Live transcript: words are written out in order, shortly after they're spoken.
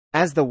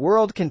As the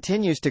world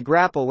continues to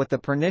grapple with the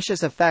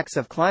pernicious effects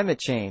of climate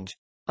change,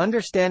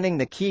 understanding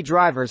the key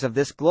drivers of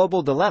this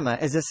global dilemma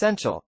is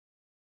essential.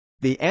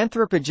 The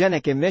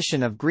anthropogenic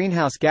emission of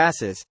greenhouse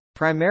gases,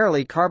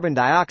 primarily carbon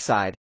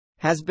dioxide,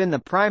 has been the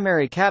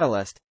primary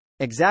catalyst,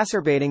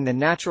 exacerbating the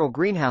natural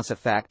greenhouse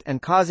effect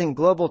and causing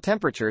global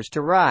temperatures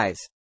to rise.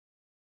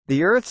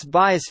 The Earth's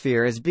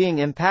biosphere is being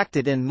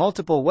impacted in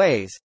multiple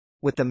ways,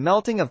 with the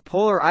melting of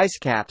polar ice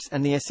caps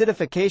and the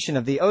acidification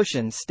of the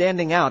oceans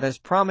standing out as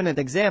prominent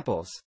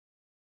examples.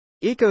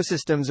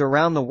 Ecosystems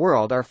around the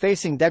world are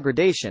facing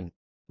degradation,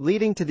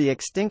 leading to the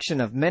extinction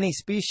of many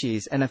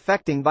species and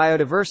affecting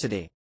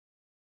biodiversity.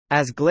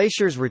 As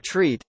glaciers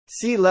retreat,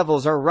 sea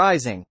levels are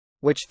rising,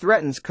 which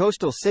threatens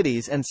coastal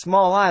cities and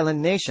small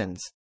island nations.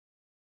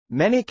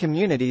 Many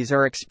communities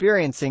are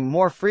experiencing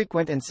more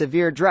frequent and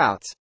severe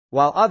droughts,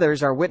 while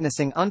others are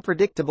witnessing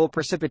unpredictable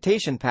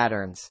precipitation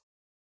patterns.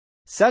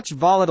 Such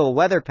volatile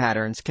weather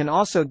patterns can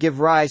also give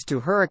rise to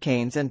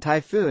hurricanes and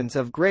typhoons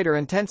of greater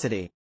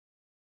intensity.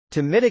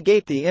 To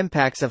mitigate the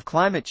impacts of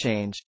climate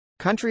change,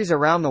 countries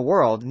around the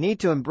world need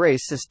to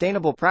embrace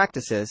sustainable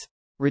practices,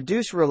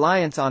 reduce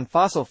reliance on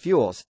fossil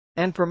fuels,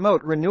 and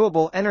promote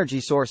renewable energy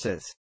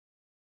sources.